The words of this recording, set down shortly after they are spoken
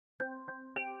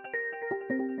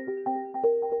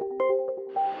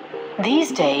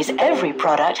These days, every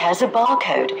product has a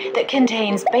barcode that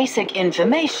contains basic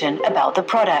information about the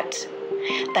product.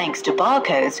 Thanks to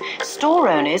barcodes, store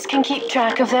owners can keep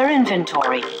track of their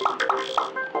inventory,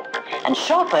 and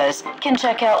shoppers can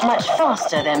check out much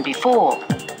faster than before.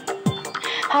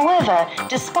 However,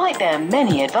 despite their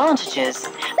many advantages,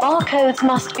 barcodes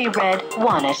must be read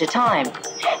one at a time,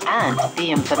 and the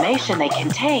information they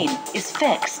contain is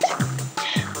fixed.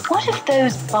 What if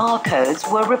those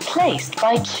barcodes were replaced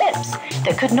by chips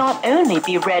that could not only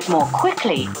be read more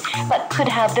quickly, but could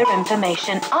have their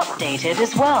information updated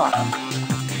as well?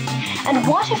 And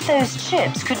what if those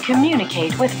chips could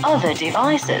communicate with other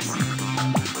devices?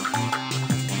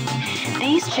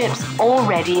 These chips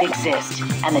already exist,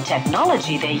 and the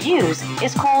technology they use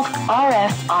is called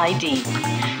RFID,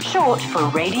 short for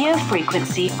Radio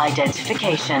Frequency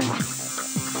Identification.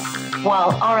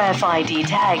 While RFID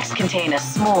tags contain a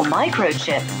small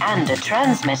microchip and a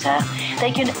transmitter,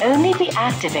 they can only be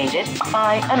activated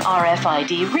by an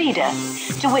RFID reader,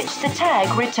 to which the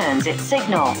tag returns its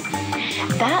signal.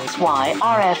 That's why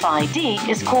RFID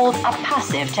is called a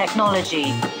passive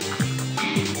technology.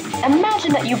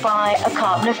 Imagine that you buy a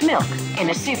carton of milk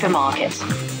in a supermarket.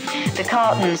 The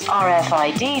carton's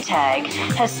RFID tag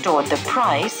has stored the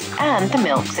price and the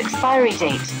milk's expiry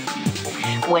date.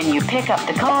 When you pick up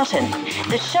the carton,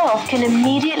 the shelf can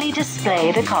immediately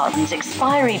display the carton's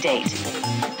expiry date.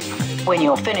 When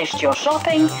you're finished your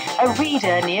shopping, a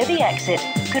reader near the exit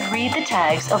could read the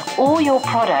tags of all your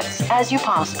products as you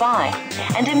pass by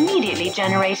and immediately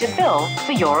generate a bill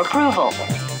for your approval.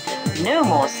 No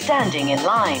more standing in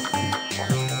line.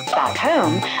 Back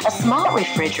home, a smart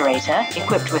refrigerator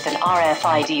equipped with an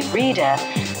RFID reader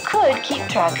could keep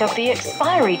track of the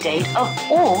expiry date of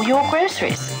all your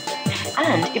groceries.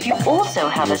 And if you also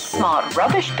have a smart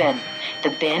rubbish bin,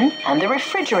 the bin and the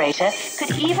refrigerator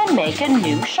could even make a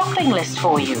new shopping list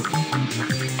for you.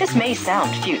 This may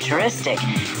sound futuristic,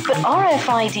 but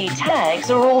RFID tags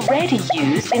are already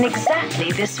used in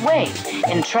exactly this way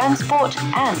in transport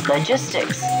and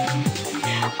logistics.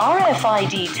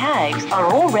 RFID tags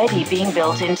are already being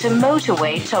built into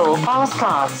motorway toll pass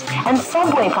cards and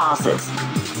subway passes.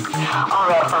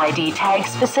 RFID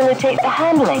tags facilitate the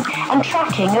handling and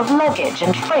tracking of luggage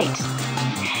and freight.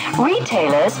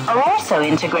 Retailers are also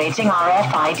integrating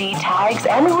RFID tags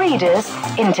and readers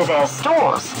into their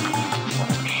stores.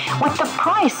 With the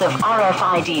price of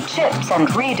RFID chips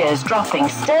and readers dropping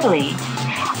steadily,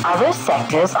 other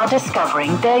sectors are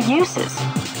discovering their uses.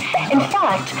 In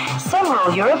fact,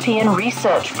 several European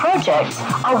research projects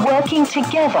are working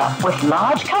together with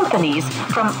large companies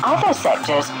from other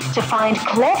sectors to find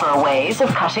clever ways of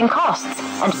cutting costs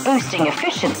and boosting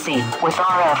efficiency with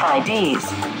RFIDs.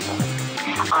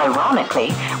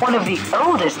 Ironically, one of the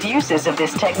oldest uses of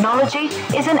this technology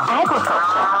is in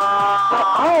agriculture,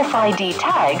 where RFID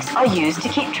tags are used to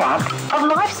keep track of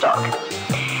livestock.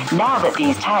 Now that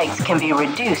these tags can be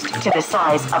reduced to the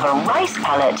size of a rice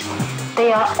pellet,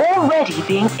 they are already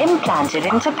being implanted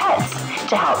into pets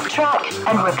to help track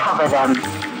and recover them.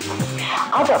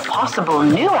 Other possible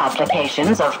new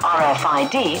applications of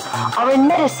RFID are in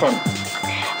medicine.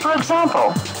 For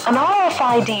example, an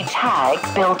RFID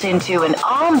tag built into an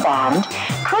armband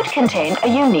could contain a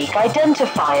unique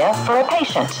identifier for a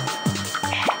patient.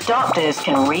 Doctors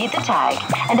can read the tag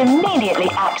and immediately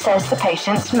access the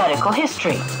patient's medical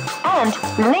history and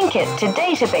link it to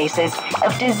databases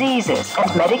of diseases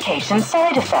and medication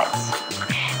side effects.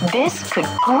 This could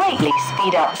greatly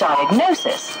speed up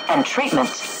diagnosis and treatment.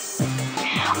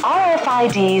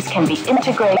 RFIDs can be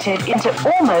integrated into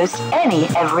almost any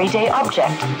everyday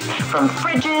object, from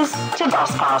fridges to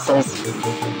bus passes.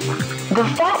 The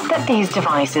fact that these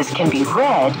devices can be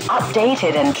read,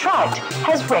 updated, and tracked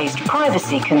has raised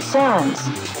privacy concerns.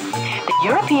 The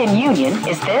European Union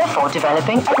is therefore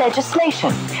developing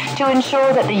legislation to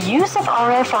ensure that the use of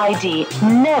RFID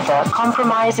never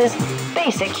compromises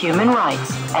basic human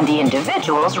rights and the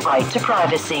individual's right to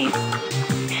privacy.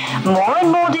 More and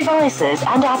more devices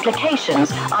and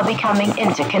applications are becoming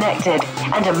interconnected,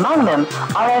 and among them,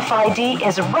 RFID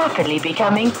is rapidly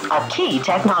becoming a key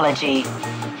technology.